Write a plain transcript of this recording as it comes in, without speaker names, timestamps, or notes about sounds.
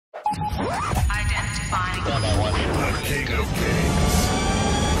Identifying The king of cakes.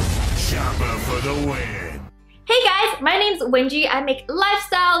 Choppa for the win. Hey guys, my name's Wengie. I make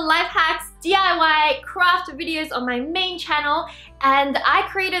lifestyle, life hacks, DIY, craft videos on my main channel, and I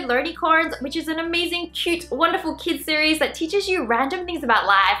created Learnicorns, which is an amazing, cute, wonderful kids series that teaches you random things about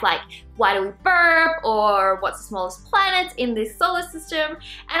life, like why do we burp, or what's the smallest planet in the solar system.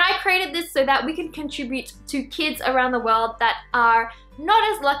 And I created this so that we can contribute to kids around the world that are not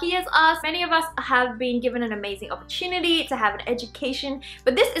as lucky as us. Many of us have been given an amazing opportunity to have an education,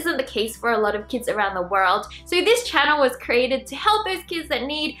 but this isn't the case for a lot of kids around the world. So this channel was created to help those kids that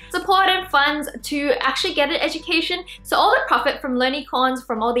need support and funds to actually get an education. So all the profit from Learnicorns,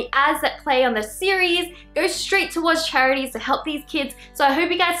 from all the ads that play on the series, goes straight towards charities to help these kids. So I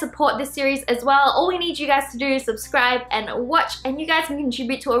hope you guys support this series as well. All we need you guys to do is subscribe and watch, and you guys can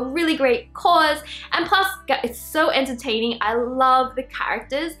contribute to a really great cause. And plus, it's so entertaining. I love the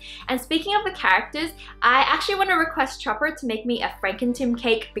characters. And speaking of the characters, I actually want to request Chopper to make me a Frankentim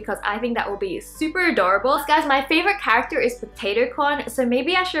cake because I think that will be super adorable. Guys, my favorite character is Potato Corn, so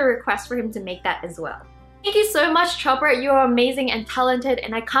maybe I should request for him to make that as well. Thank you so much, Chopper. You're amazing and talented,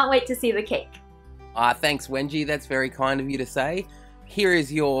 and I can't wait to see the cake. Thanks, Wengie. That's very kind of you to say. Here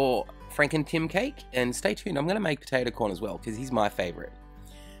is your Frankentim cake, and stay tuned. I'm going to make Potato Corn as well because he's my favorite.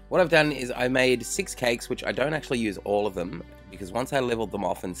 What I've done is I made 6 cakes, which I don't actually use all of them because once I leveled them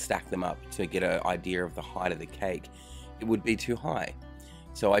off and stacked them up to get an idea of the height of the cake, it would be too high.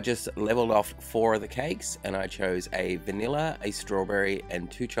 So I just leveled off 4 of the cakes, and I chose a vanilla, a strawberry, and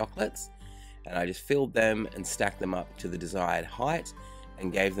 2 chocolates, and I just filled them and stacked them up to the desired height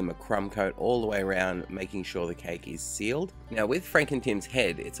and gave them a crumb coat all the way around, making sure the cake is sealed. Now with Frankentim's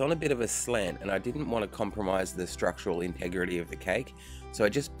head, it's on a bit of a slant, and I didn't want to compromise the structural integrity of the cake, so I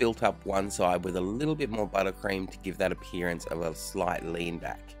just built up one side with a little bit more buttercream to give that appearance of a slight lean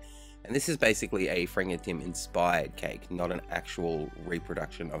back. And this is basically a Frankentim inspired cake, not an actual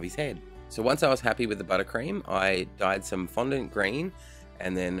reproduction of his head. So once I was happy with the buttercream, I dyed some fondant green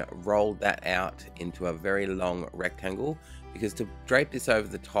and then rolled that out into a very long rectangle, because to drape this over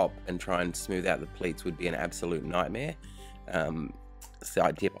the top and try and smooth out the pleats would be an absolute nightmare.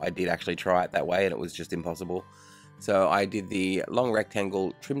 Side tip, I did actually try it that way and it was just impossible. So I did the long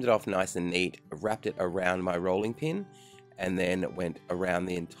rectangle, trimmed it off nice and neat, wrapped it around my rolling pin, and then went around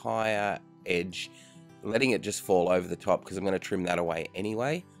the entire edge, letting it just fall over the top because I'm going to trim that away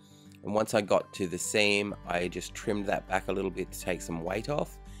anyway. And once I got to the seam, I just trimmed that back a little bit to take some weight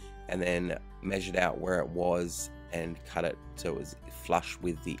off, and then measured out where it was and cut it so it was flush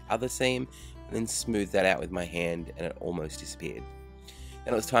with the other seam, and then smoothed that out with my hand and it almost disappeared.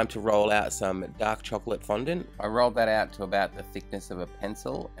 Then it was time to roll out some dark chocolate fondant. I rolled that out to about the thickness of a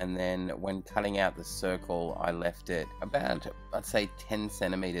pencil, and then when cutting out the circle, I left it about, I'd say 10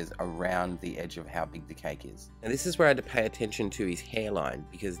 centimeters around the edge of how big the cake is. And this is where I had to pay attention to his hairline,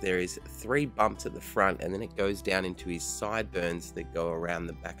 because there is 3 bumps at the front and then it goes down into his sideburns that go around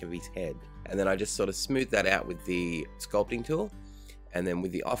the back of his head. And then I just sort of smoothed that out with the sculpting tool. And then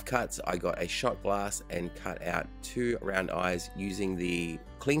with the offcuts, I got a shot glass and cut out 2 round eyes using the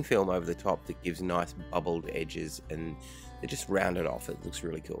cling film over the top that gives nice bubbled edges, and they just rounded off. It looks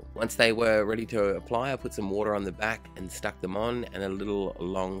really cool. Once they were ready to apply, I put some water on the back and stuck them on, and a little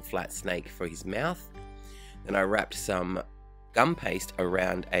long flat snake for his mouth. Then I wrapped some gum paste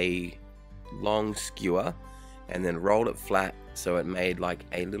around a long skewer and then rolled it flat so it made like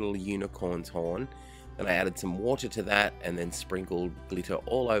a little unicorn's horn. Then I added some water to that and then sprinkled glitter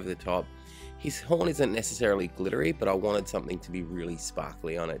all over the top. His horn isn't necessarily glittery, but I wanted something to be really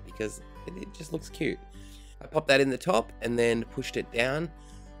sparkly on it because it just looks cute. I popped that in the top and then pushed it down.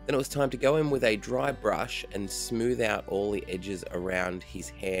 Then it was time to go in with a dry brush and smooth out all the edges around his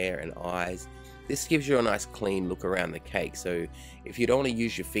hair and eyes. This gives you a nice clean look around the cake, so if you don't want to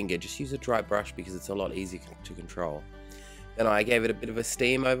use your finger, just use a dry brush because it's a lot easier to control. Then I gave it a bit of a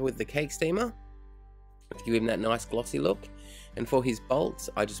steam over with the cake steamer to give him that nice glossy look. And for his bolts,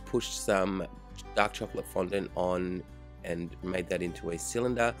 I just pushed some dark chocolate fondant on and made that into a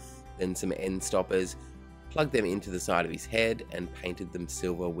cylinder, then some end stoppers, plugged them into the side of his head and painted them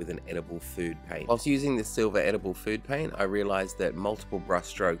silver with an edible food paint. Whilst using the silver edible food paint, I realized that multiple brush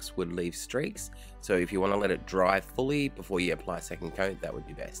strokes would leave streaks, so if you want to let it dry fully before you apply a second coat, that would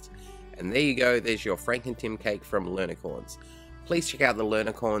be best. And there you go, there's your Frankentim cake from Learnicorns. Please check out the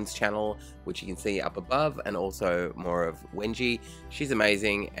Learnicorns channel, which you can see up above, and also more of Wengie. She's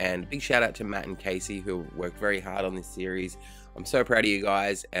amazing, and big shout out to Matt and Casey who worked very hard on this series. I'm so proud of you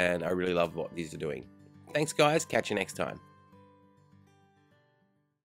guys, and I really love what these are doing. Thanks guys, catch you next time.